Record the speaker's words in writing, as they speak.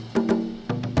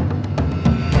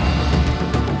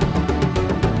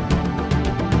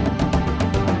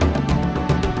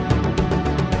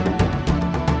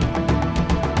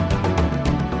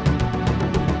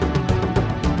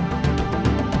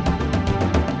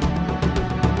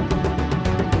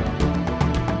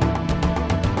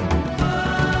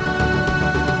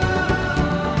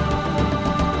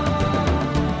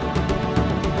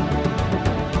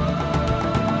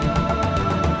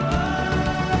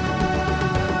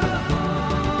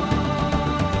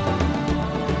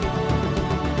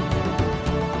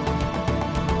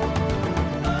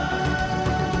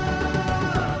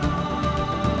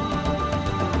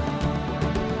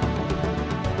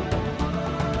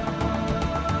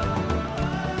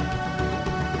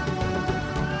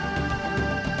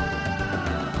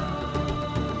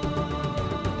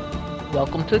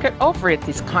Welcome to Get Over It,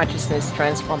 this consciousness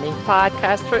transforming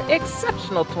podcast for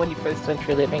exceptional 21st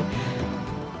century living.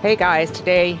 Hey guys,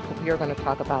 today we are going to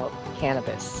talk about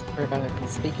cannabis. We're going to be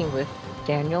speaking with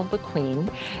Daniel McQueen,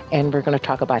 and we're going to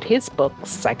talk about his book,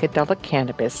 Psychedelic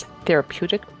Cannabis,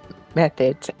 Therapeutic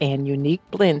Methods and Unique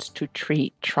Blends to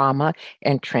Treat Trauma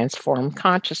and Transform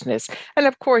Consciousness. And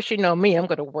of course, you know me, I'm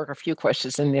going to work a few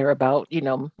questions in there about,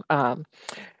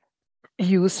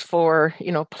 use for,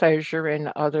 pleasure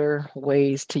and other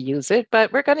ways to use it,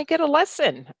 but we're going to get a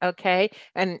lesson. Okay.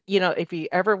 And, if you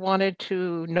ever wanted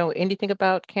to know anything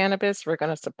about cannabis, we're going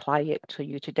to supply it to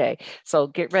you today. So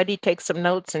get ready, take some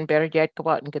notes, and better yet, go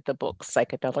out and get the book,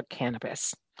 Psychedelic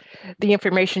Cannabis. The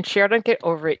information shared on Get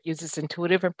Over It uses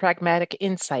intuitive and pragmatic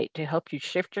insight to help you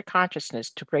shift your consciousness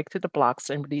to break through the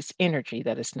blocks and release energy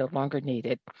that is no longer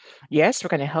needed. Yes, we're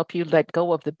going to help you let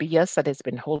go of the BS that has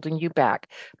been holding you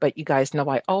back. But you guys know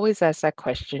I always ask that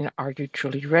question, are you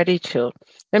truly ready to?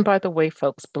 And by the way,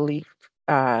 folks,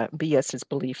 BS is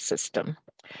belief system.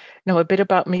 Now, a bit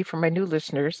about me for my new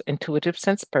listeners. Intuitive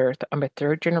since birth. I'm a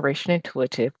third generation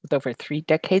intuitive with over 3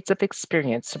 decades of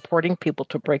experience supporting people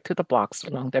to break through the blocks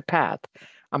along their path.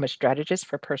 I'm a strategist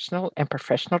for personal and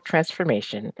professional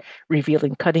transformation,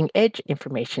 revealing cutting edge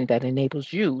information that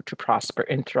enables you to prosper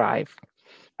and thrive.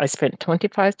 I spent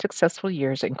 25 successful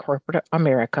years in corporate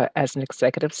America as an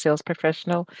executive sales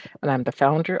professional, and I'm the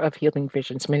founder of Healing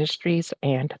Visions Ministries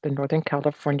and the Northern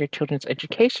California Children's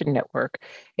Education Network,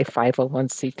 a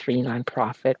 501c3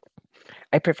 nonprofit.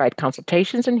 I provide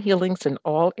consultations and healings in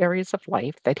all areas of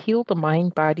life that heal the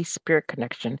mind, body, spirit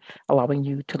connection, allowing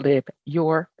you to live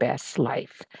your best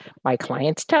life. My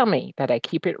clients tell me that I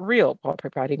keep it real while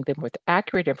providing them with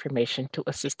accurate information to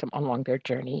assist them along their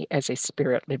journey as a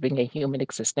spirit living a human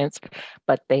existence.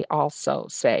 But they also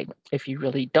say, if you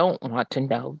really don't want to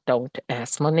know, don't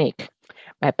ask Monique.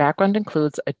 My background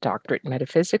includes a doctorate in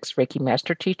metaphysics, Reiki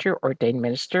master teacher, ordained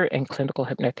minister, and clinical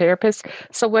hypnotherapist.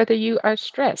 So whether you are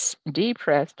stressed,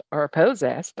 depressed, or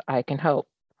possessed, I can help.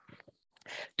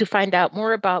 To find out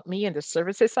more about me and the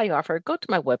services I offer, go to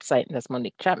my website, and that's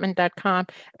moniquechapman.com.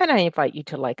 And I invite you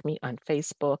to like me on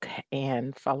Facebook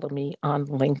and follow me on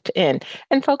LinkedIn.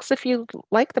 And folks, if you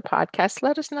like the podcast,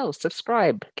 let us know.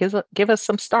 Subscribe. Give us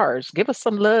some stars. Give us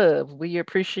some love. We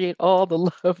appreciate all the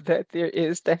love that there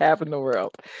is to have in the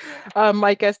world.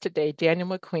 My guest today, Daniel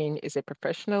McQueen, is a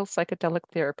professional psychedelic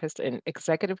therapist and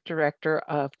executive director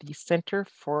of the Center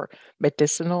for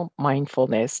Medicinal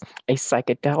Mindfulness, a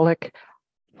psychedelic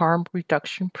harm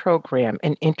reduction program,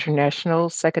 an international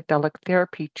psychedelic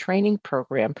therapy training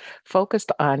program focused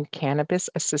on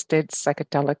cannabis-assisted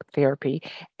psychedelic therapy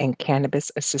and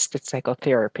cannabis-assisted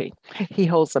psychotherapy. He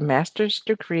holds a master's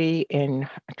degree in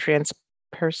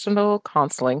transpersonal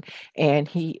counseling, and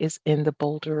he is in the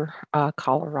Boulder,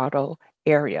 Colorado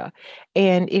area.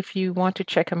 And if you want to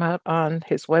check him out on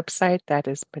his website, that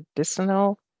is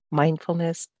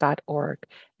medicinalmindfulness.org.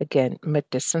 Again,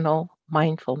 medicinalmindfulness.org.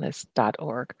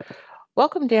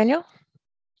 Welcome, Daniel.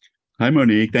 Hi,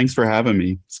 Monique. Thanks for having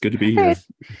me. It's good to be here.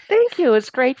 Thank you. It's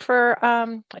great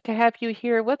to have you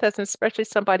here with us, and especially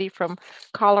somebody from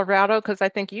Colorado, because I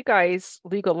think you guys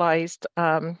legalized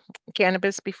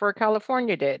cannabis before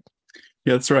California did.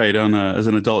 Yeah, that's right. As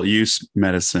an adult use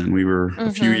medicine, we were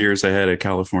a few years ahead of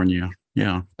California.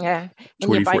 Yeah. Yeah.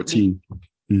 2014.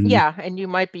 Yeah, and you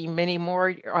might be many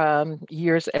more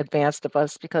years advanced of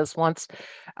us, because once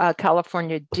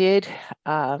California did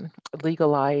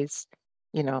legalize,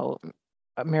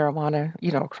 marijuana,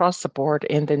 across the board,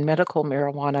 and then medical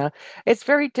marijuana, it's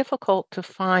very difficult to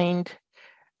find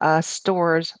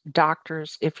stores,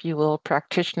 doctors, if you will,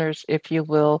 practitioners, if you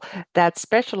will, that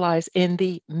specialize in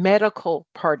the medical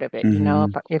part of it.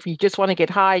 If you just want to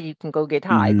get high, you can go get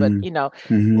high. But,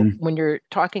 when you're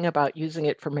talking about using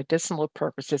it for medicinal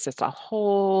purposes, it's a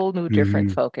whole new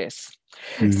different focus.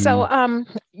 So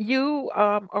you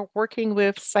are working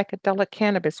with psychedelic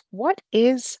cannabis. What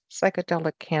is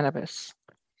psychedelic cannabis?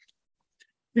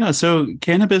 Yeah, so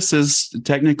cannabis is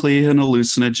technically an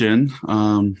hallucinogen,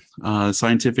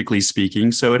 scientifically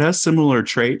speaking. So it has similar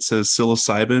traits as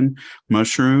psilocybin,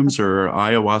 mushrooms, or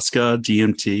ayahuasca,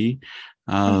 DMT.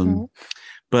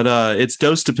 But it's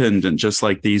dose dependent, just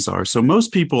like these are. So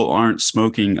most people aren't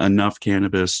smoking enough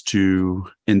cannabis to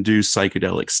induce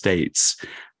psychedelic states.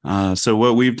 So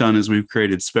what we've done is we've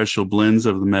created special blends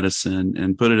of the medicine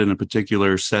and put it in a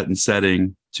particular set and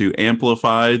setting to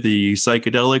amplify the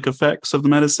psychedelic effects of the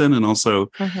medicine and also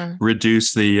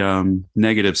reduce the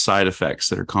negative side effects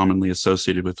that are commonly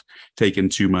associated with taking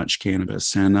too much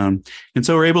cannabis. And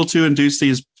so we're able to induce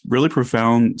these really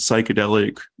profound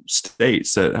psychedelic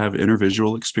states that have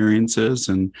intervisual experiences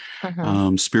and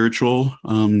Mhm. spiritual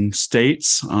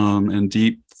states and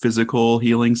deep physical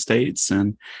healing states.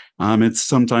 And it's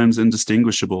sometimes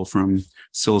indistinguishable from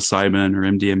psilocybin or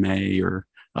MDMA or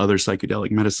other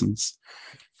psychedelic medicines.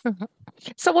 Mhm.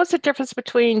 So what's the difference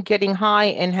between getting high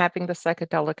and having the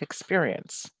psychedelic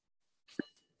experience?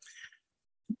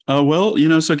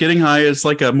 Well, so getting high is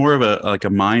like a more of a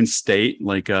mind state,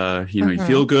 like you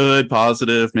feel Mhm. good,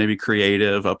 positive, maybe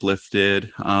creative,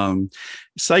 uplifted.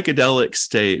 Psychedelic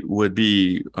state would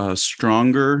be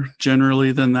stronger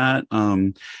generally than that.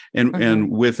 And Mhm.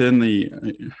 within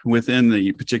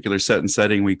the particular set and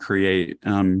setting we create,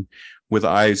 with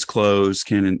eyes closed,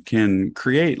 can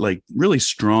create like really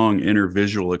strong inner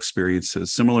visual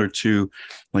experiences, similar to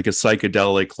like a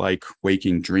psychedelic like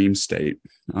waking dream state.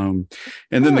 Um,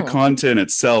 and then the Hmm. content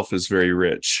itself is very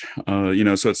rich,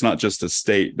 so it's not just a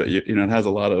state, but it has a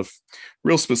lot of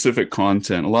real specific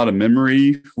content, a lot of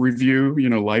memory review,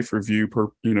 life review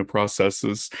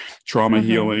processes, trauma Mhm.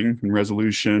 healing and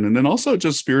resolution, and then also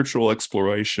just spiritual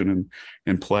exploration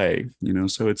and play.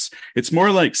 So it's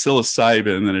more like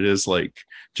psilocybin than it is like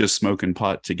just smoking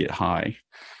pot to get high,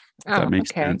 if that Oh,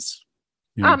 makes okay. sense.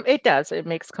 Yeah. It does. It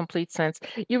makes complete sense.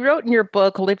 You wrote in your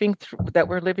book, living through that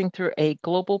we're living through a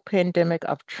global pandemic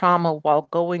of trauma while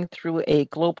going through a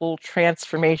global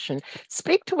transformation.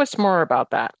 Speak to us more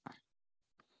about that.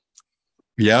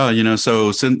 Yeah,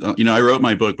 so since I wrote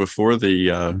my book before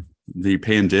the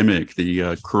pandemic, the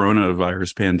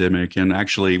coronavirus pandemic, and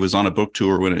actually was on a book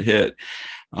tour when it hit.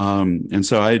 And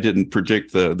so I didn't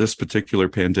predict this particular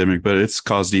pandemic, but it's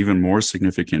caused even more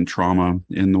significant trauma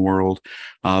in the world.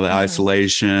 The Hmm.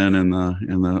 isolation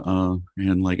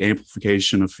and like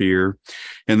amplification of fear,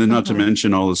 and then not to Hmm.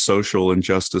 mention all the social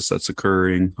injustice that's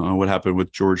occurring. What happened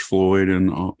with George Floyd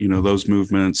and those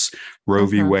movements, Roe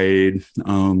v. Hmm. Wade,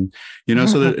 and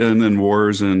then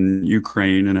wars in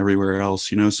Ukraine and everywhere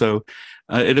else. So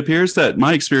it appears that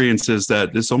my experience is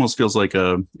that this almost feels like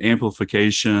a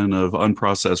amplification of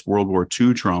unprocessed World War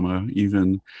II trauma,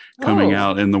 even coming Oh.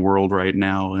 out in the world right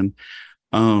now, and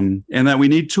that we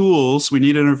need tools, we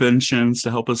need interventions to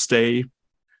help us stay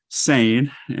sane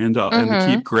and to Hmm.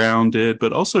 keep grounded,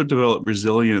 but also develop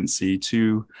resiliency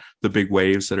to the big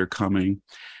waves that are coming.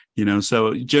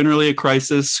 So generally, a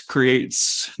crisis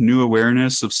creates new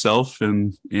awareness of self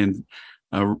and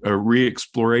a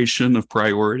re-exploration of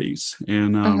priorities,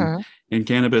 Hmm. and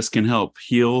cannabis can help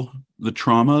heal the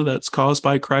trauma that's caused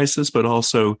by crisis, but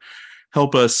also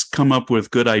help us come up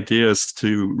with good ideas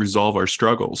to resolve our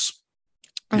struggles.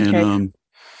 And Okay.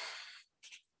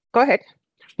 Go ahead.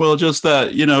 well, just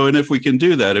that, and if we can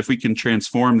do that, if we can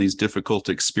transform these difficult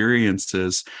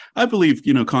experiences, I believe,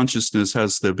 consciousness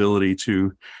has the ability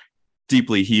to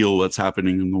deeply heal what's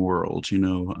happening in the world,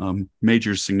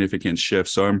 major significant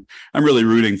shifts. So I'm really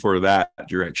rooting for that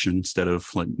direction instead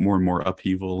of like more and more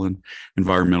upheaval and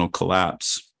environmental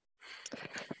collapse.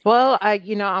 Well,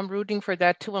 I'm rooting for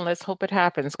that too, and let's hope it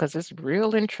happens because it's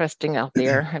real interesting out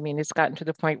there. I mean, it's gotten to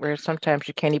the point where sometimes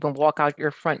you can't even walk out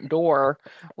your front door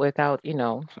without,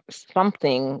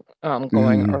 something going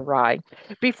Mm-hmm. awry.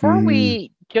 Before Mm-hmm.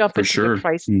 we jump For into the sure.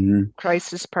 Mm-hmm.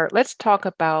 crisis part, let's talk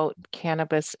about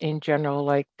cannabis in general.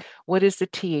 Like, what is the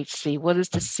THC? What is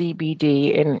the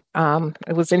CBD? And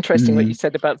it was interesting what Mm-hmm. you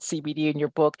said about CBD in your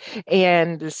book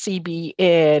and the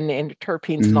CBN and the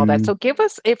terpenes and all that. Mm-hmm. So give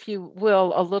us, if you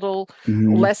will, a little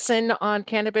Mm-hmm. lesson on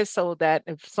cannabis so that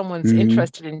if someone's Mm-hmm.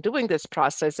 interested in doing this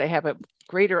process, they have a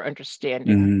greater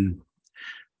understanding. Mm-hmm.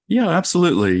 Yeah,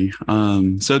 absolutely.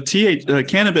 So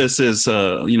cannabis is,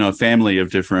 a family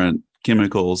of different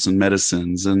chemicals and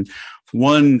medicines, and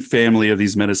one family of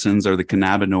these medicines are the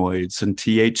cannabinoids, and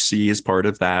THC is part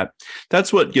of that.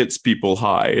 That's what gets people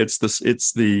high. It's the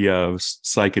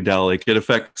psychedelic. It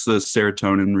affects the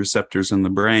serotonin receptors in the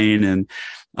brain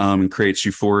and creates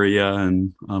euphoria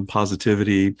and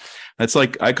positivity. That's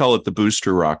like I call it the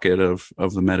booster rocket of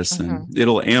the medicine. Hmm.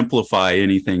 It'll amplify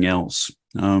anything else.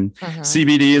 Hmm.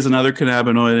 CBD is another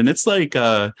cannabinoid, and it's like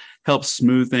helps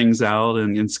smooth things out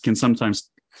and can sometimes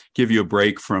give you a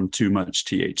break from too much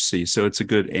THC. So it's a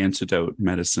good antidote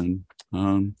medicine.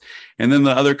 And then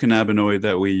the other cannabinoid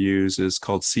that we use is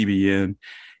called CBN,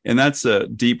 and that's a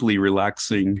deeply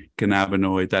relaxing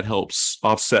cannabinoid that helps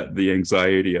offset the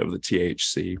anxiety of the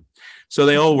THC. So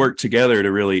they all Hmm. work together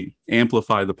to really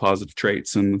amplify the positive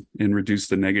traits and reduce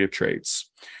the negative traits.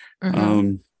 Hmm.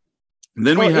 Um,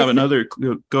 then Well, we have is it, another.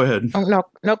 Go ahead. oh, no,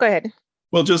 no, go ahead.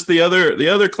 Well, just the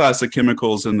other class of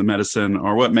chemicals in the medicine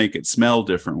are what make it smell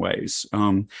different ways.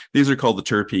 These are called the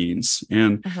terpenes,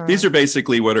 and these Mm-hmm. are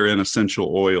basically what are in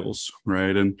essential oils,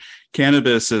 right? And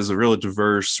cannabis is a really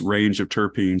diverse range of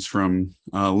terpenes, from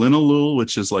linalool,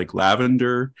 which is like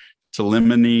lavender, to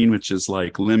limonene, which is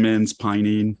like lemons,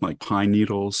 pinene, like pine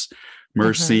needles, Mm-hmm.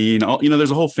 myrcene. All,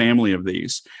 there's a whole family of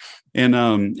these, and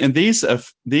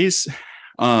these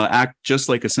act just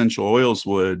like essential oils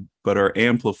would, but are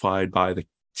amplified by the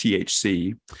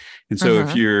THC. And so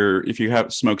Mm-hmm. if you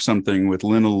have smoke something with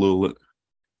linalool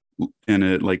in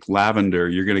it, like lavender,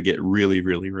 you're going to get really,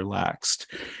 really relaxed.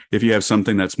 If you have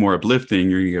something that's more uplifting,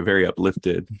 you're going to get very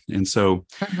uplifted. And so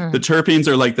the Mm-hmm. terpenes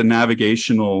are like the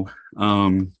navigational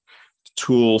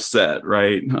tool set,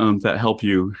 right? That help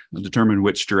you determine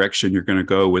which direction you're going to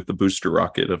go with the booster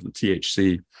rocket of the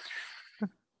THC.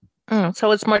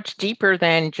 So it's much deeper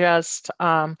than just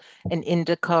an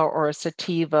indica or a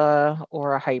sativa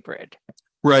or a hybrid.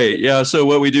 Right. Yeah. So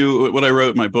what we do, what I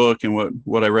wrote in my book, and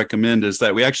what I recommend is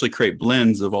that we actually create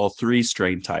blends of all three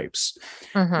strain types,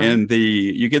 Mm-hmm. and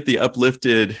you get the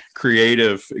uplifted,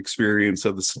 creative experience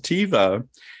of the sativa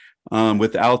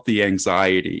without the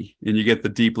anxiety, and you get the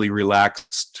deeply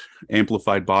relaxed,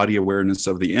 amplified body awareness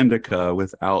of the indica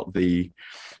without the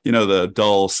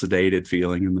dull, sedated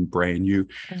feeling in the brain.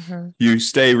 Mm-hmm. You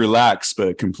stay relaxed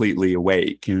but completely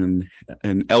awake and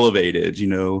elevated,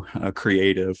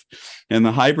 creative. And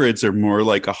the hybrids are more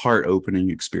like a heart opening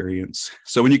experience.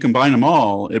 So when you combine them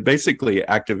all, it basically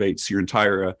activates your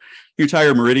entire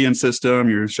meridian system,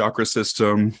 your chakra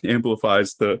system,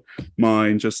 amplifies the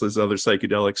mind just as other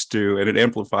psychedelics do, and it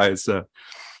amplifies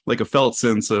like a felt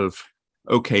sense of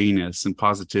okayness and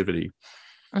positivity.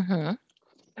 Mm-hmm.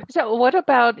 So what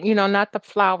about, not the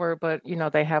flower, but,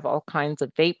 they have all kinds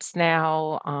of vapes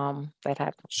now that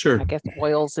have, Sure. I guess,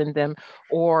 oils in them,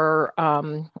 or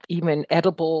even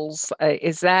edibles.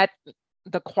 Is that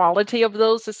the quality of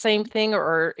those the same thing?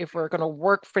 Or if we're going to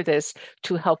work for this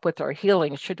to help with our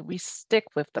healing, should we stick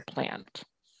with the plant?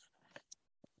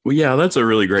 Well, yeah, that's a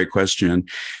really great question.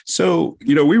 So,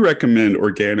 we recommend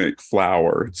organic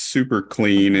flour. It's super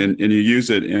clean, Mm-hmm. and you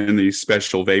use it in these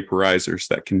special vaporizers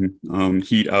that can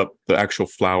heat up the actual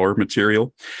flour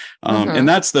material. And Mm-hmm.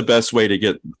 that's the best way to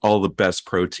get all the best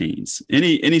proteins.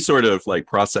 Any sort of like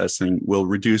processing will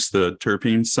reduce the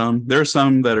terpenes some. There are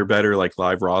some that are better, like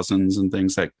live rosins and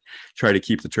things that try to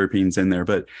keep the terpenes in there.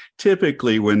 But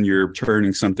typically, when you're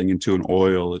turning something into an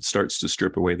oil, it starts to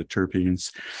strip away the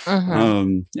terpenes.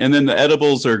 Mm-hmm. And then the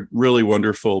edibles are really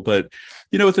wonderful, but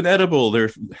with an edible,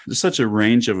 there's such a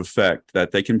range of effect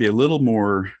that they can be a little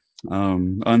more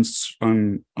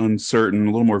uncertain,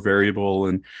 a little more variable,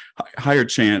 and higher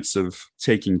chance of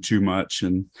taking too much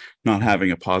and not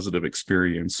having a positive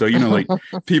experience. So, like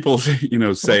people,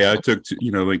 say I took,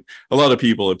 like a lot of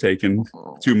people have taken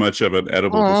too much of an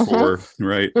edible Mm-hmm. before,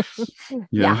 right?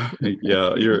 Yeah,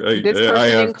 Yeah, yeah. this I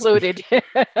person have. included.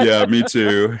 Yeah, me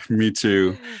too. Me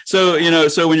too. So, Yeah.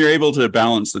 so when you're able to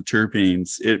balance the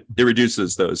terpenes, it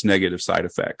reduces those negative side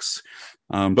effects.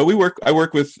 But I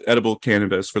work with edible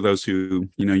cannabis for those who,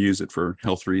 use it for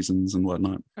health reasons and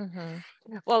whatnot. Mm-hmm.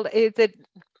 Well, is it,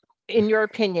 in your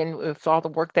opinion, with all the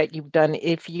work that you've done,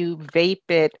 if you vape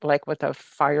it like with a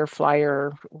Firefly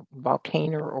or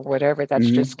Volcano or whatever that's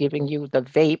Hmm. just giving you the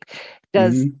vape,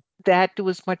 does Hmm. that do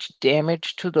as much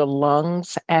damage to the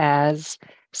lungs as,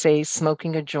 say,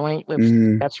 smoking a joint with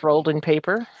Hmm. that's rolled in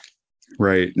paper?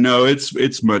 Right. No,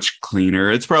 it's much cleaner.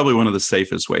 It's probably one of the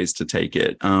safest ways to take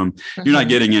it. You're not Mm-hmm.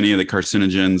 getting any of the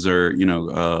carcinogens or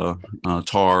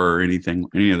tar or anything,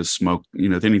 any of the smoke,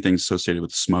 anything associated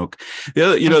with smoke. The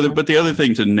other, Mm-hmm. but the other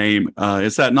thing to name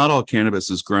is that not all cannabis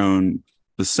is grown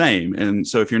the same. And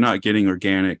so if you're not getting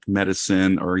organic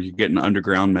medicine or you're getting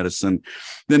underground medicine,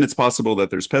 then it's possible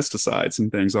that there's pesticides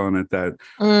and things on it that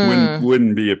Mm.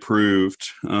 wouldn't be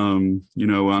approved,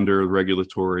 under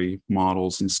regulatory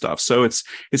models and stuff. So it's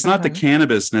not the Mm-hmm.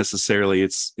 cannabis necessarily.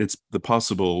 It's the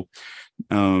possible,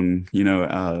 things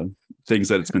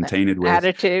that it's been tainted with.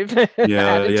 Additive, Yeah,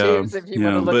 yeah, additives, if you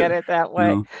want to yeah. look But at it that way.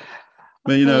 no,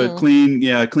 but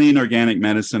Hmm. clean organic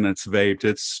medicine that's vaped.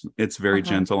 It's very Uh-huh.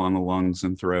 gentle on the lungs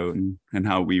and throat, and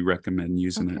how we recommend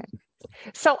using it. Okay.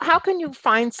 So how can you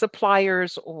find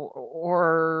suppliers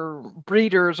or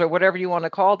breeders or whatever you want to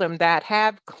call them that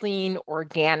have clean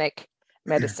organic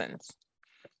medicines?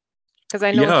 Because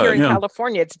I know Yeah, here in yeah,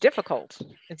 California, it's difficult.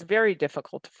 It's very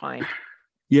difficult to find.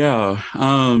 yeah.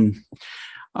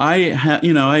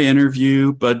 I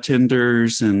interview bud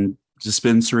tenders and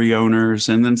dispensary owners,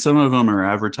 and then some of them are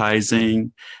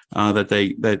advertising that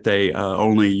they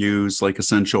only use like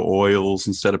essential oils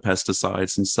instead of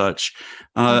pesticides and such.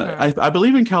 I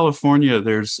believe in California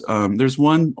there's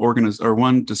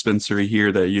one dispensary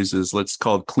here that uses, let's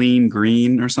called Clean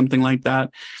Green or something like that,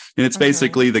 and it's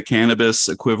basically the cannabis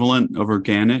equivalent of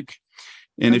organic.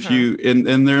 And if you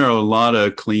and there are a lot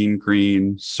of Clean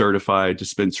Green certified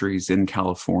dispensaries in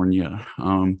California,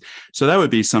 so that would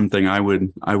be something I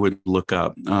would look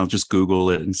up. Just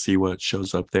Google it and see what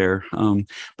shows up there.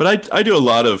 But I do a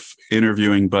lot of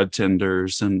interviewing bud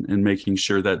tenders and making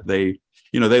sure that they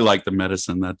like the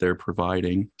medicine that they're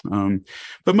providing.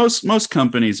 But most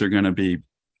companies are going to be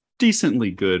decently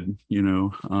good,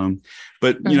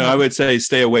 but I would say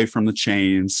stay away from the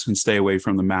chains and stay away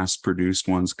from the mass produced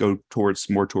ones. Go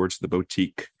more towards the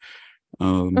boutique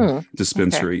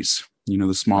dispensaries,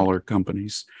 the smaller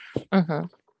companies.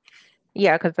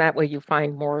 Yeah, because that way you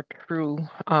find more true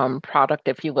product,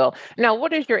 if you will. Now,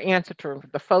 what is your answer to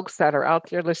the folks that are out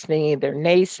there listening? They're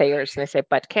naysayers and they say,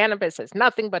 but cannabis is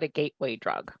nothing but a gateway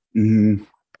drug.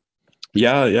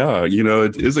 Yeah,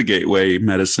 it is a gateway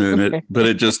medicine, but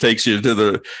it just takes you to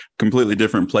the completely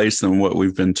different place than what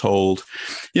we've been told.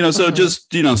 So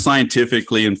just,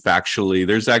 scientifically and factually,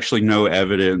 there's actually no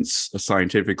evidence,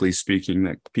 scientifically speaking,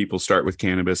 that people start with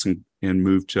cannabis and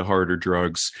move to harder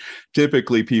drugs.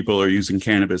 Typically, people are using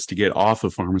cannabis to get off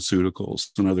of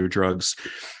pharmaceuticals and other drugs.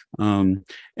 The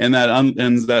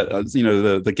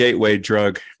gateway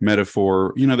drug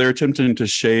metaphor, they're attempting to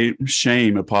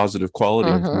shame a positive quality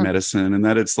of medicine, and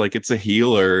that it's a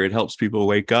healer. It helps people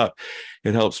wake up.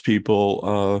 It helps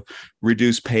people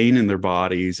reduce pain in their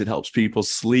bodies. It helps people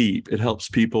sleep. It helps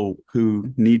people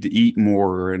who need to eat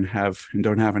more and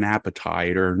don't have an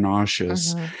appetite or are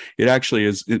nauseous. It actually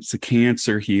it's a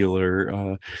cancer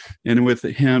healer. And with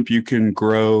hemp, you can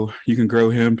grow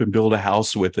hemp and build a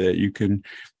house with it. You can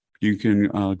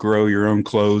grow your own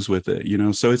clothes with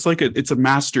it, so it's a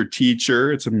master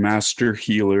teacher, it's a master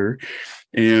healer,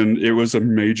 and it was a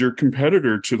major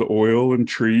competitor to the oil and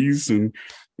trees and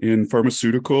in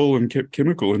pharmaceutical and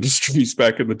chemical industries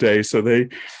back in the day. So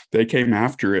they came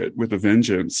after it with a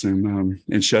vengeance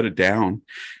and shut it down.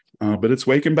 But it's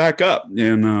waking back up,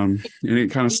 and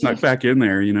it kind of snuck back in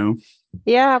there,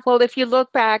 Yeah, well, if you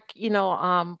look back,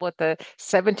 what the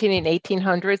 17 and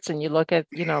 1800s, and you look at,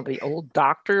 the old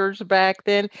doctors back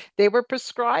then, they were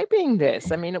prescribing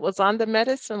this. I mean, it was on the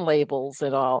medicine labels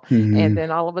and all. And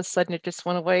then all of a sudden it just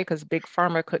went away because Big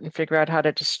Pharma couldn't figure out how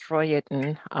to destroy it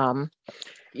and,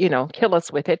 kill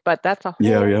us with it. But that's a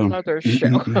whole other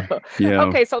show. Yeah.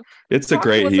 Okay, so it's a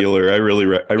great healer. I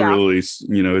really,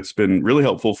 it's been really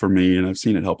helpful for me, and I've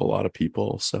seen it help a lot of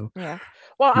people. So yeah.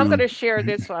 Well, I'm going to share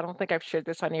this. So I don't think I've shared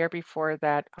this on air before,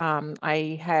 that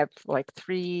I have like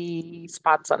 3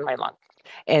 spots on my lung.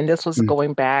 And this was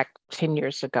going back 10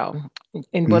 years ago.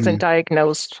 It wasn't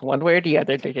diagnosed one way or the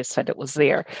other. They just said it was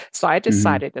there. So I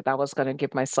decided that I was going to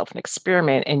give myself an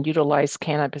experiment and utilize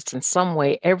cannabis in some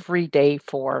way every day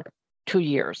for 2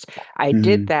 years. I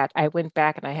did that. I went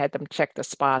back and I had them check the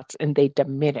spots, and they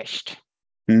diminished.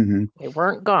 They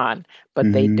weren't gone,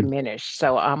 but they diminished.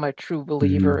 So I'm a true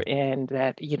believer in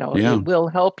that, it will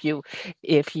help you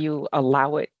if you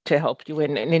allow it to help you.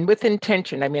 And with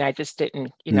intention. I mean, I just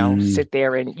didn't, sit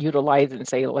there and utilize and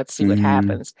say, let's see what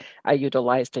happens. I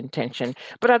utilized intention.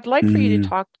 But I'd like for you to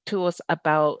talk to us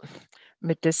about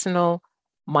medicinal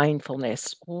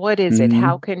mindfulness. What is it?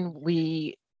 How can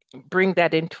we bring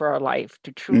that into our life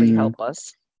to truly help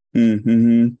us?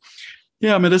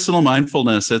 Yeah, medicinal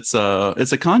mindfulness, it's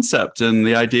a concept, and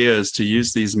the idea is to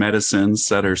use these medicines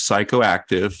that are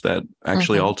psychoactive, that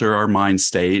actually alter our mind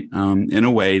state in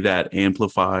a way that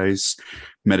amplifies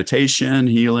meditation,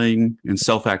 healing, and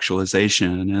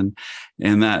self-actualization,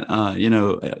 and that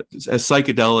as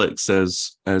psychedelics,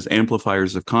 as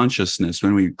amplifiers of consciousness,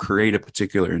 when we create a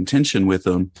particular intention with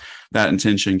them, that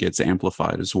intention gets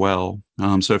amplified as well.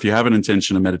 So if you have an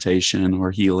intention of meditation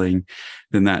or healing,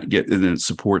 then it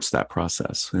supports that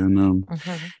process, and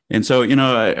so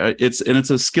it's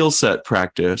a skill set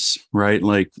practice, right?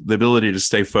 Like the ability to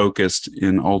stay focused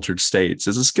in altered states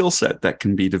is a skill set that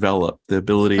can be developed. The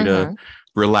ability to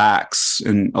relax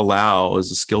and allow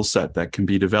is a skill set that can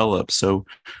be developed. So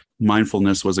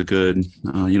mindfulness was a good,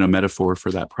 metaphor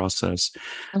for that process.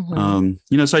 So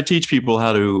I teach people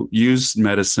how to use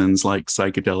medicines like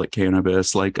psychedelic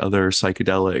cannabis, like other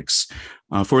psychedelics,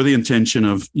 for the intention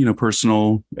of,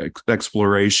 personal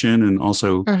exploration and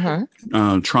also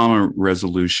trauma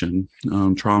resolution.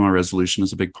 Trauma resolution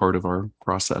is a big part of our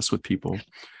process with people.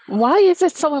 Why is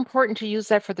it so important to use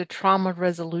that for the trauma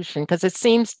resolution? Because it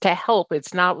seems to help.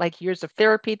 It's not like years of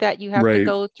therapy that you have to Right.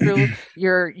 go through.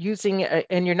 You're using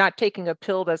and you're not taking a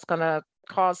pill that's going to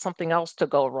cause something else to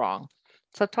go wrong.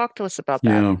 So talk to us about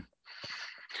that.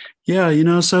 Yeah.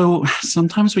 Yeah, so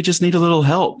sometimes we just need a little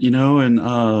help,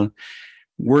 and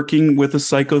working with a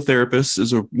psychotherapist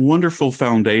is a wonderful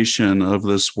foundation of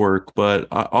this work, but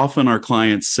often our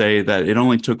clients say that it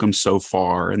only took them so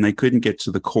far and they couldn't get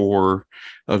to the core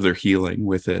of their healing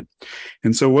with it.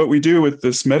 And so what we do with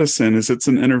this medicine is it's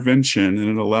an intervention, and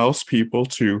it allows people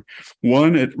to,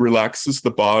 one, it relaxes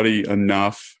the body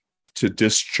enough to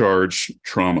discharge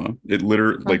trauma. It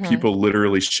literally, like, Mm-hmm. people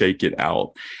literally shake it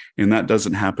out. And that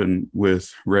doesn't happen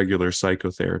with regular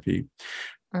psychotherapy.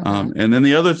 Mm-hmm. And then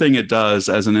the other thing it does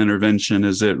as an intervention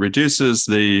is it reduces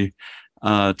the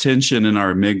tension in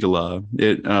our amygdala.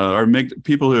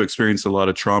 People who experience a lot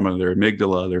of trauma, their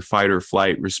amygdala, their fight or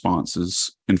flight response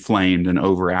is inflamed and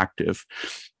overactive.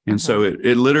 And Mm-hmm. so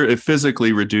it literally, it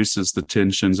physically reduces the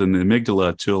tensions in the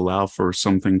amygdala to allow for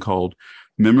something called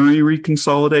memory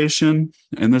reconsolidation.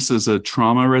 And this is a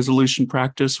trauma resolution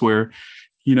practice where,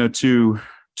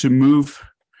 to move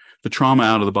the trauma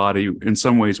out of the body, in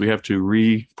some ways we have to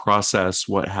reprocess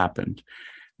what happened.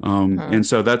 Mm-hmm. And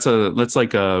so that's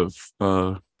like a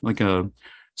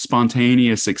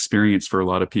spontaneous experience for a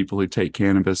lot of people who take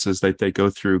cannabis, is that they go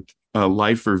through a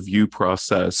life review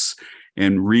process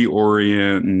and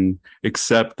reorient and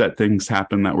accept that things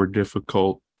happen that were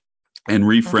difficult, and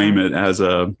reframe Mm-hmm. it as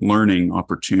a learning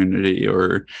opportunity,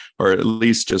 or at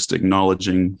least just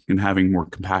acknowledging and having more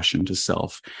compassion to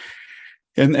self.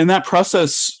 And that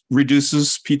process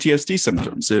reduces PTSD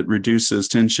symptoms. It reduces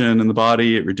tension in the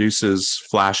body. It reduces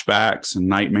flashbacks and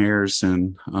nightmares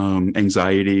and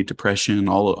anxiety, depression,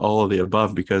 all of the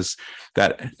above, because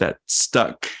that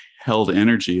stuck, held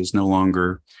energy is no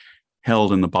longer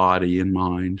held in the body and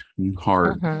mind and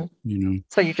heart. Mm-hmm. You know.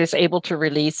 So you're just able to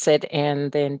release it and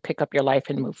then pick up your life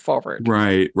and move forward.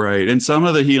 Right, right. And some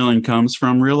of the healing comes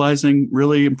from realizing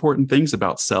really important things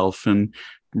about self and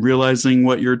realizing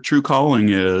what your true calling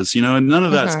is, and none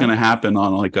of that's going Mm-hmm. to happen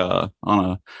on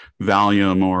a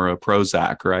Valium or a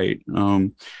Prozac, right?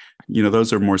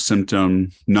 Those are more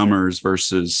symptom numbers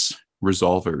versus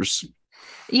resolvers.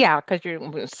 Yeah, because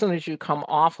you as soon as you come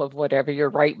off of whatever, you're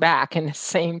right back in the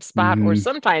same spot, or Hmm.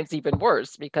 sometimes even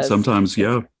worse because Sometimes, it's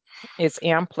yeah. it's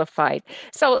amplified.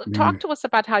 So talk Mhm. to us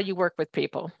about how you work with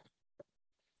people.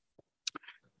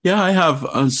 Yeah, I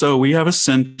have. So we have a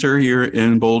center here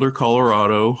in Boulder,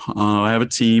 Colorado. I have a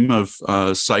team of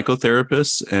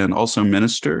psychotherapists and also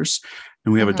ministers,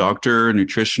 and we have a Mm-hmm. doctor, a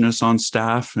nutritionist on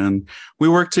staff, and we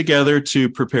work together to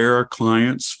prepare our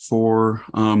clients for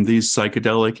these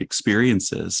psychedelic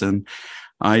experiences. And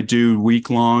I do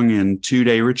week-long and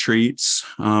 2-day retreats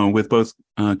with both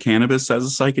cannabis as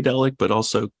a psychedelic, but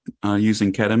also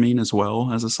using ketamine as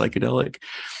well as a psychedelic.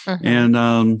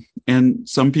 Mm-hmm. And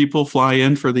some people fly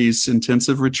in for these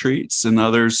intensive retreats, and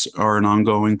others are an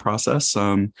ongoing process,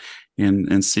 and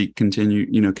seek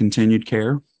continued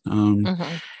care.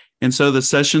 Mm-hmm. And so the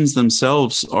sessions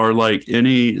themselves are like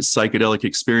any psychedelic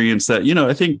experience that,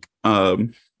 I think How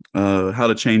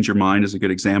to Change Your Mind is a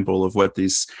good example of what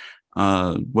these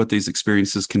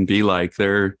experiences can be like.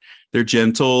 They're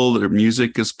gentle, their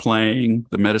music is playing,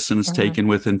 the medicine is Mm-hmm. taken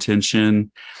with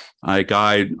intention. I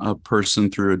guide a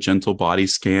person through a gentle body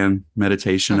scan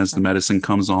meditation as the Mm-hmm. medicine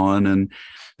comes on, and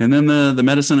then the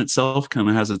medicine itself kind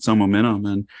of has its own momentum,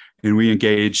 and we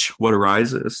engage what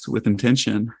arises with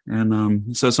intention.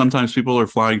 And so sometimes people are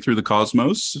flying through the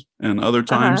cosmos, and other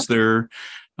Uh-huh. times they're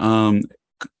um,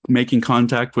 making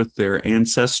contact with their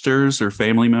ancestors or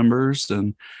family members,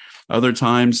 and other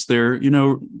times they're,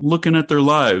 looking at their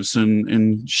lives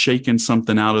and shaking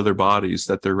something out of their bodies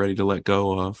that they're ready to let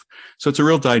go of. So it's a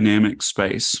real dynamic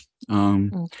space.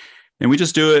 And we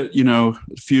just do it, a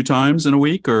few times in a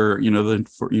week, or, then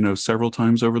for, several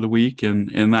times over the week.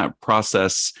 And that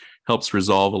process helps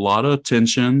resolve a lot of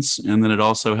tensions. And then it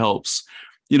also helps,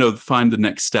 find the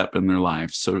next step in their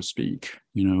life, so to speak,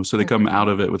 so they come Mm-hmm. out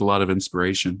of it with a lot of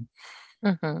inspiration.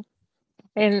 Mm-hmm.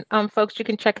 And folks, you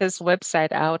can check his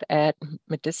website out at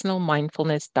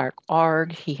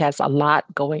medicinalmindfulness.org. He has a lot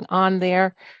going on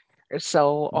there.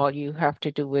 So all you have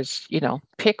to do is,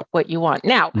 pick what you want.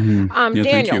 Now, Yeah, thank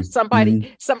Daniel, you.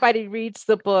 somebody reads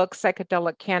the book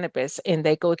Psychedelic Cannabis and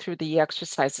they go through the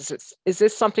exercises. Is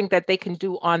this something that they can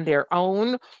do on their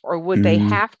own, or would they Mhm.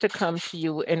 have to come to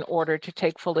you in order to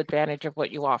take full advantage of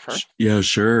what you offer? Yeah,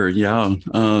 sure. Yeah.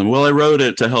 Well, I wrote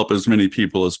it to help as many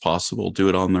people as possible do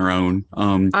it on their own.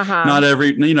 Uh-huh. Not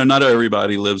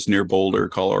everybody lives near Boulder,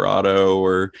 Colorado,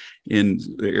 or in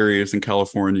the areas in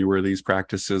California where these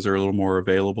practices are a little more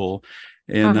available.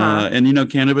 Uh-huh. And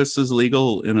cannabis is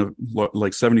legal in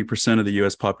like 70% of the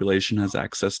U.S. population has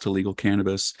access to legal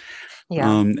cannabis.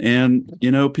 Yeah.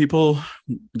 And people,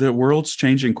 the world's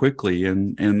changing quickly,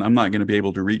 and I'm not going to be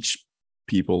able to reach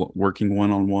people working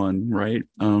one-on-one, right?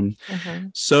 Mm-hmm.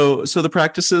 So the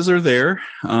practices are there.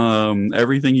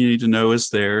 Everything you need to know is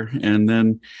there, and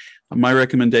then my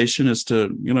recommendation is to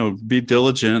be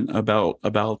diligent about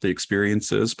the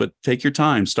experiences, but take your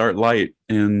time, start light,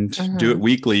 and do it Mm-hmm.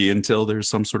 weekly until there's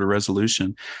some sort of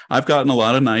resolution. I've gotten a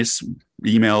lot of nice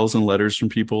emails and letters from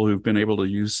people who've been able to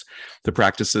use the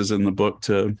practices in the book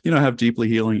to have deeply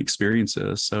healing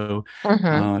experiences. So Mm-hmm.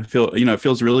 I feel it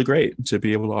feels really great to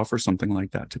be able to offer something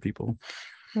like that to people.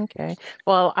 Okay.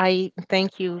 Well, I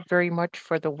thank you very much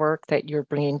for the work that you're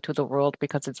bringing to the world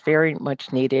because it's very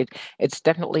much needed. It's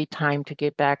definitely time to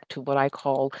get back to what I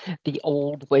call the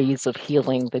old ways of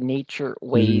healing, the nature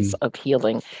ways Mhm. of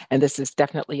healing. And this is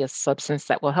definitely a substance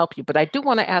that will help you. But I do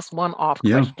want to ask one off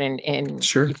Yeah, question, and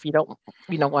sure. if you don't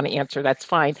want to answer, that's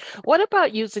fine. What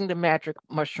about using the magic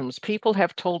mushrooms? People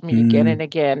have told me again and Mhm.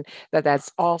 again that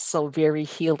that's also very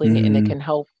healing and it Mhm. can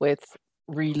help with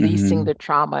releasing Mhm. the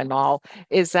trauma and all.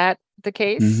 Is that the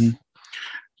case? Mhm.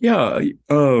 Yeah,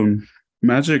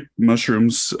 magic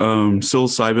mushrooms,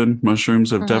 psilocybin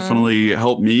mushrooms have Mm-hmm. definitely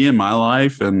helped me in my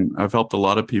life, and I've helped a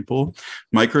lot of people.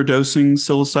 Microdosing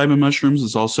psilocybin mushrooms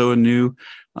is also a new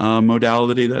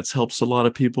modality that's helps a lot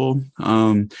of people.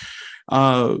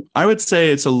 I would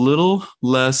say it's a little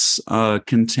less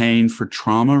contained for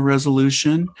trauma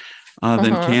resolution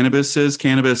than Mm-hmm. cannabis is.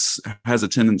 Cannabis has a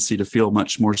tendency to feel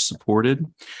much more supported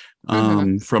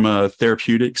Mm-hmm. from a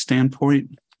therapeutic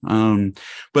standpoint. Um,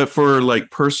 but for like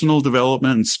personal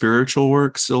development and spiritual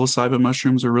work, psilocybin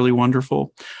mushrooms are really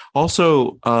wonderful.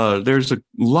 Also, there's a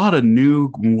lot of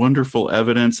new wonderful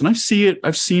evidence, and I've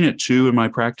seen it too in my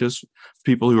practice.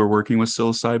 People who are working with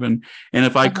psilocybin, and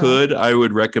if I Mm-hmm. could, I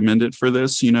would recommend it for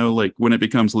this. Like when it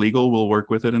becomes legal, we'll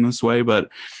work with it in this way. But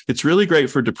it's really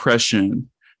great for depression.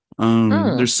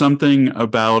 Mm. There's something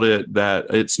about it that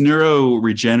it's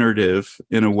neuroregenerative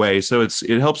in a way, so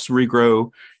it helps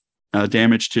regrow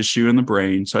damaged tissue in the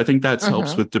brain. So I think that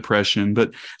helps Mm-hmm. with depression.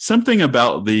 But something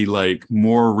about the like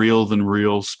more real than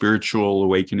real spiritual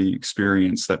awakening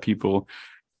experience that people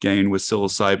gain with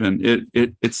psilocybin,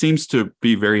 it seems to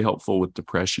be very helpful with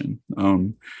depression.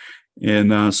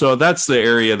 And so that's the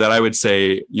area that I would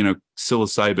say,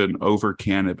 psilocybin over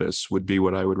cannabis would be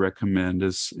what I would recommend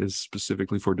is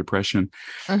specifically for depression.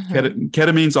 Mm-hmm.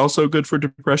 Ketamine's also good for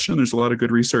depression. There's a lot of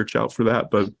good research out for that,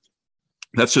 but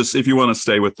that's just if you want to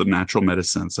stay with the natural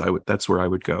medicines, that's where I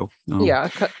would go. Yeah,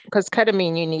 because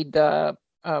ketamine, you need the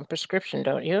prescription,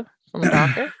 don't you, from a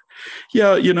doctor?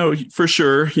 Yeah, for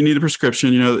sure, you need a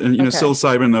prescription. And Okay.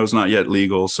 psilocybin though is not yet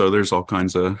legal, so there's all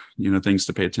kinds of things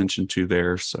to pay attention to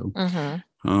there. So,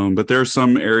 Mm-hmm. but there are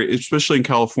some areas, especially in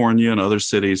California and other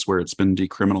cities, where it's been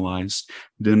decriminalized.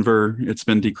 Denver, it's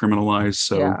been decriminalized,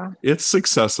 so Yeah. it's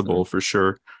accessible for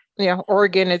sure. Yeah,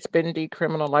 Oregon, it's been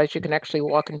decriminalized. You can actually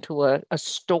walk into a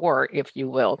store, if you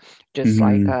will, just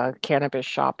like Hmm. a cannabis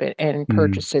shop and Hmm.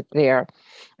 purchase it there.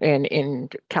 And in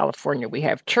California, we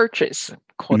have churches,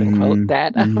 quote unquote, Hmm.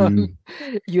 that Hmm.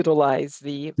 utilize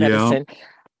the Yeah, medicine.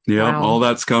 yeah, Wow. all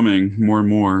that's coming more and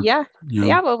more. Yeah. Yeah.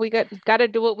 Yeah, well, we got to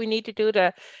do what we need to do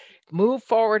to move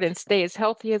forward and stay as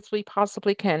healthy as we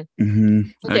possibly can. Daniel,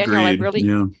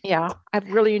 Agreed. Yeah. I've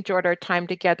really enjoyed our time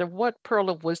together. What pearl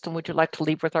of wisdom would you like to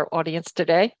leave with our audience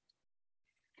today?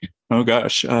 Oh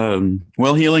gosh.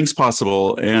 Well, healing's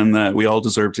possible, and that we all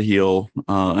deserve to heal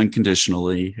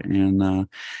unconditionally, and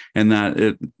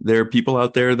that there are people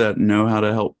out there that know how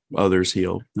to help others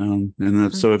heal. And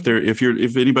that, so Mhm.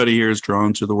 if anybody here is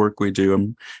drawn to the work we do,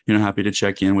 I'm happy to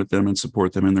check in with them and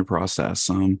support them in their process.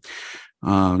 And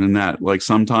that like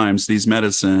sometimes these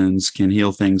medicines can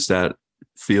heal things that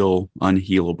feel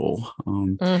unhealable.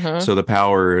 Mhm. So the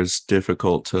power is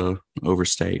difficult to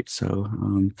overstate. So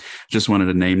just wanted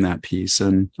to name that piece.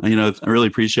 And, I really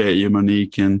appreciate you,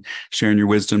 Monique, and sharing your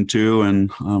wisdom too.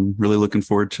 And really looking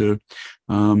forward to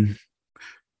um,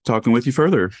 talking with you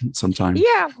further sometime.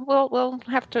 Yeah, we'll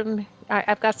have to.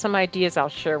 I've got some ideas I'll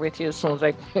share with you as soon as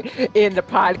I end the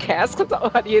podcast, because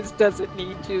the audience doesn't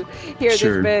need to hear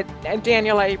Sure. this. But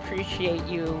Daniel, I appreciate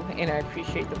you, and I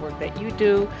appreciate the work that you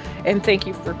do, and thank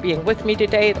you for being with me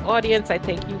today. The audience, I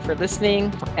thank you for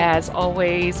listening. As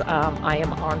always, I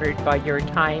am honored by your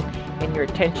time and your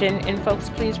attention. And folks,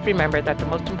 please remember that the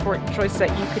most important choice that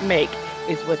you can make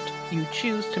is what you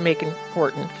choose to make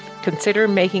important. Consider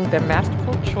making the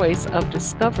masterful choice of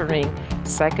discovering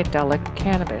psychedelic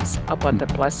cannabis.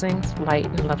 Abundant blessings, light,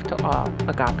 and love to all.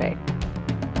 Agape.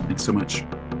 Thanks so much.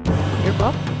 You're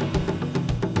welcome.